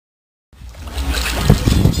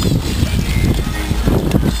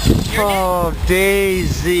Oh,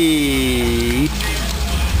 Daisy.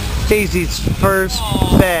 Daisy's first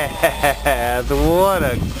bath. What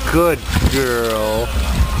a good girl.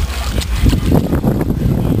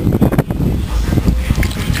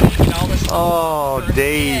 Oh,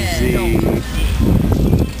 Daisy.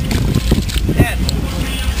 That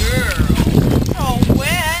girl. So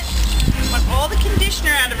wet. I want all the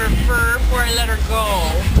conditioner out of her fur before I let her go.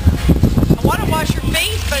 I want to wash her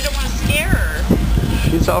face, but I don't want to scare her.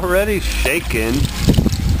 She's already shaking.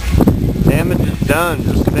 Damage is done.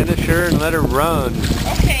 Just finish her and let her run.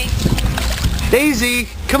 Okay. Daisy,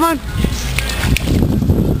 come on.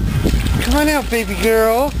 Come on out, baby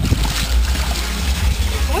girl.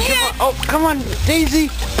 Go ahead. Oh, come on, Daisy.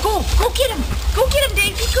 Go get him. Go get him,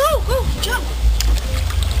 Daisy. Go, jump.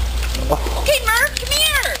 Oh. Okay, Murph, come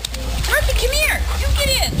here. Murphy, come here. You get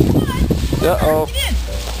in. Come on. Uh-oh. Get in.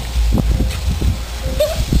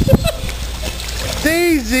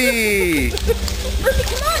 Daisy! Murphy,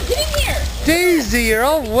 come on, get in here. Daisy, you're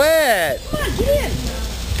all wet. Come on, get in.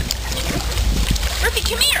 Murphy,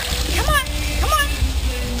 come here. Come on.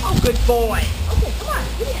 Oh, good boy. Okay, come on,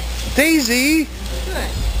 get in. Daisy! Good.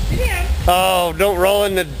 Get in. Oh, don't roll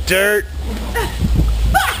in the dirt.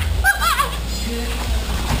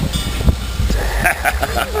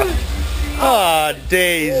 Aw,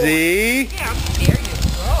 Daisy. Yeah, there you go.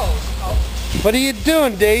 Oh, What are you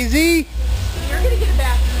doing, Daisy? you're going to get a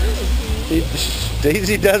bath too.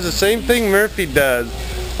 Daisy does the same thing Murphy does.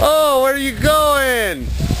 Oh, where are you going?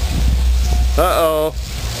 Uh-oh.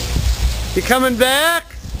 You coming back?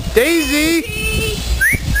 Daisy?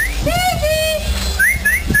 Daisy!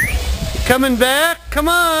 Coming back? Come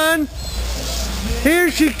on. Here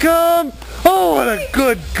she comes. Oh, what a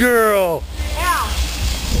good girl. Ow.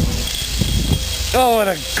 Oh, what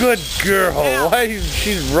a good girl. Ow. Why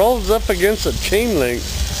she rolls up against a chain link.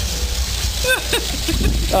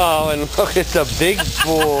 Oh, and look, it's a big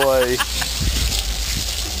boy.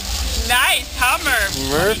 Nice, Hummer.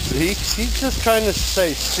 Murph, he's just trying to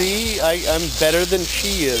say, see, I'm better than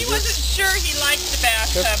she is. He wasn't sure he liked the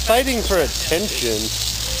bathtub. They're fighting for attention.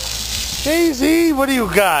 Daisy, what do you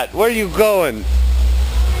got? Where are you going?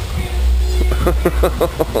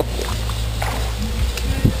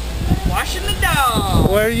 Washing the dog.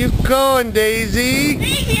 Where are you going, Daisy?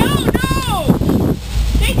 Daisy, oh no!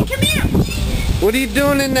 Daisy, come here. What are you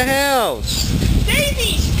doing in the house?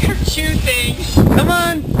 Daisy, her chew thing. Come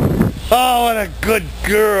on. Oh, what a good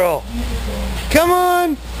girl. Come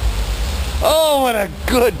on. Oh, what a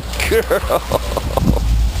good girl.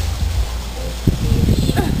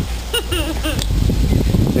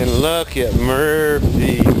 And look at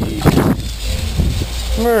Murphy.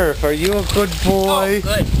 Murph, are you a good boy? Oh,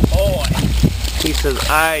 good boy. He says,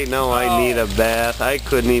 I know I need a bath. I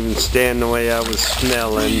couldn't even stand the way I was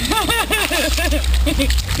smelling.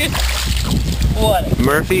 What?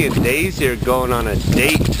 Murphy and Daisy are going on a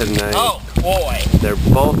date tonight. Oh, boy. They're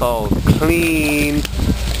both all clean.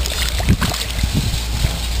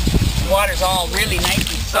 Water's all really nice and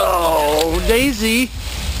soapy. Oh, Daisy.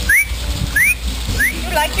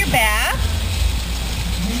 You like your bath?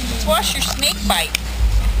 Let's wash your snake bite.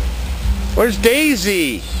 Where's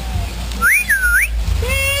Daisy?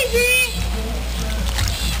 Daisy!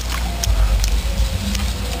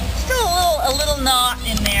 Still a little knot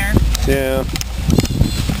in there. Yeah.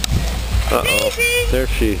 Uh-oh. Daisy! There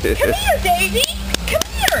she is. Come here, Daisy! Come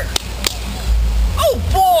here! Oh,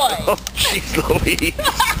 boy! Oh, jeez Louise.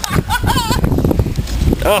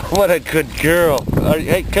 Oh, what a good girl.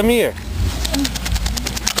 Hey, come here.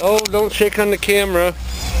 Oh, don't shake on the camera.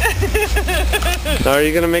 Are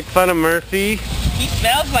you going to make fun of Murphy? He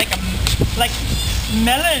smells like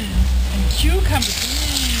melon and cucumber.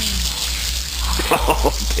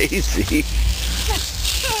 Oh, Daisy.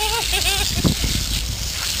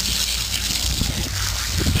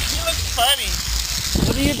 You look funny.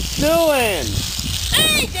 What are you doing?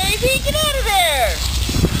 Hey, Daisy, get out of there!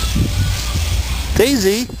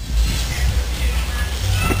 Daisy?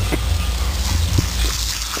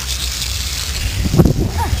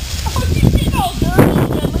 Oh, she's getting all dirty again.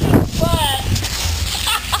 Look at her butt.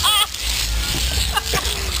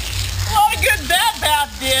 What a good that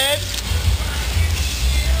bath did.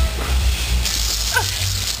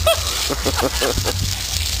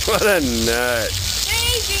 What a nut.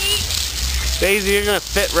 Daisy! Daisy, you're going to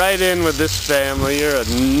fit right in with this family. You're a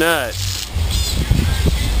nut.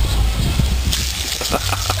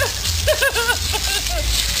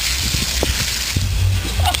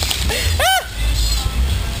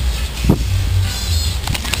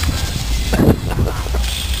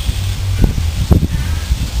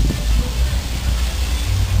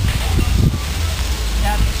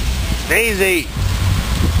 Daisy!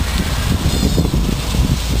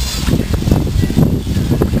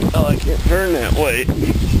 Can't turn that way.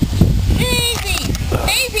 Daisy!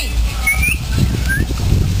 Daisy!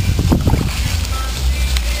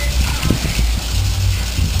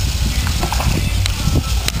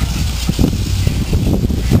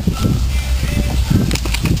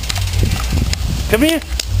 Come here.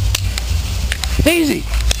 Daisy!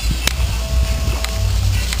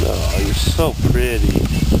 Oh, you're so pretty.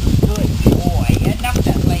 Good boy. Enough of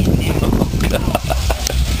that laying down. Oh, God.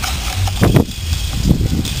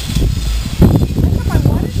 Look at my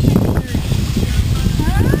water sensor.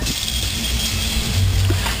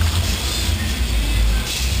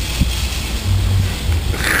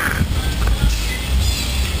 Huh?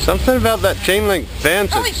 Something about that chain link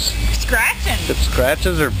fence. Oh, it's scratching. It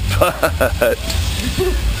scratches her butt.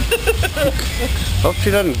 Hope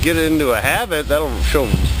she doesn't get into a habit. She'll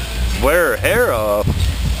wear her hair off.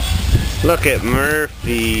 Look at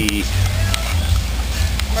Murphy.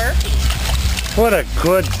 Murphy. What a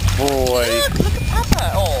good boy. Look at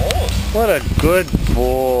Papa. Oh. What a good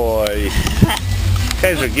boy. You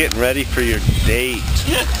guys are getting ready for your date.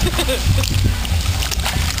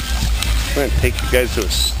 I'm going to take you guys to a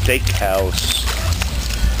steakhouse.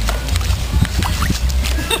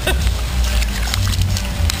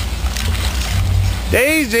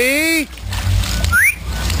 Daisy!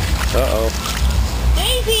 Uh-oh.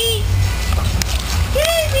 Daisy!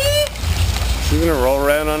 Daisy! She's going to roll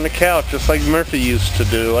around on the couch just like Murphy used to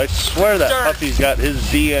do. I swear that Dirt. puppy's got his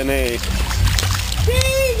DNA.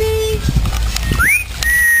 Daisy!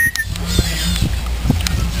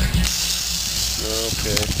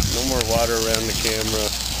 Okay, no more water around the camera.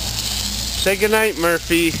 Say goodnight,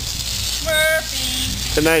 Murphy.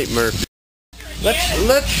 Murphy! Good night, Murphy.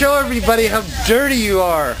 Let's show everybody how dirty you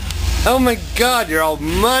are. Oh my God, you're all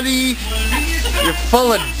muddy. You're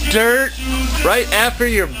full of dirt right after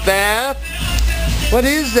your bath. What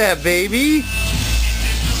is that, baby?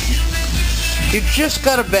 You just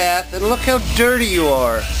got a bath and look how dirty you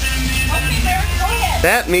are. Okay, Mary, go ahead.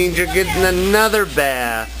 That means you're getting another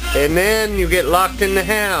bath and then you get locked in the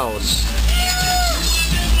house.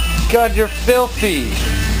 God, you're filthy.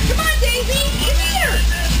 Come on, Daisy. Come here.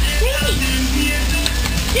 Daisy.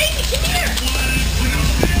 Daisy, come here.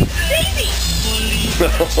 Daisy.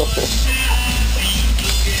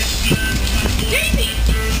 Daisy.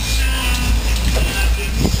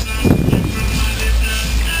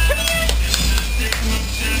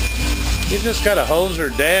 You just gotta hose her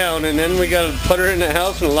down and then we gotta put her in the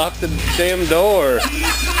house and lock the damn door.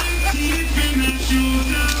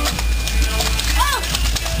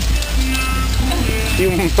 You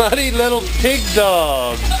muddy little pig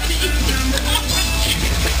dog.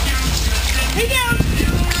 Lay down.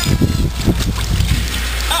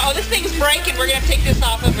 Uh-oh, this thing's breaking. We're going to take this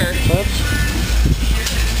off of her.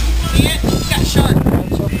 See it? It's got sharp.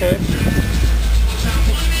 That's okay.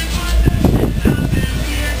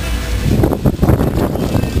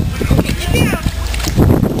 Okay, get down.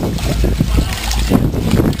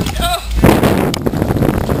 Oh.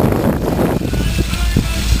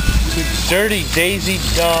 You dirty Daisy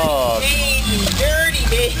dog. Daisy, dirty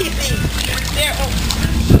Daisy. There. Oh.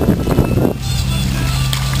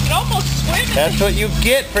 You can almost swim. That's what you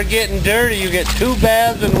get for getting dirty. You get 2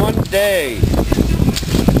 baths in 1 day.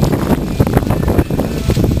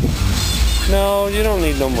 No, you don't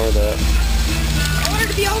need no more of that. I want her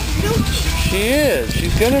to be all silky. She is.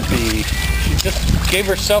 She's gonna be. She just gave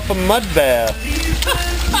herself a mud bath.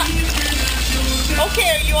 Okay,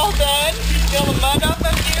 are you all done? Feel the mud off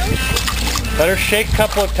of you? Let her shake a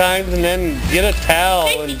couple of times and then get a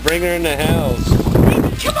towel and bring her in the house.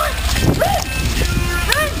 Come on, run!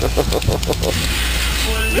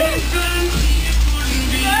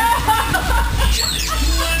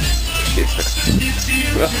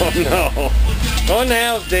 Oh no. Go in the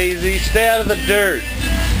house, Daisy. Stay out of the dirt.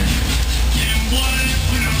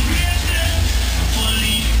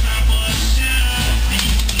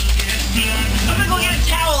 I'm gonna go get a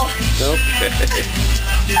towel. Okay.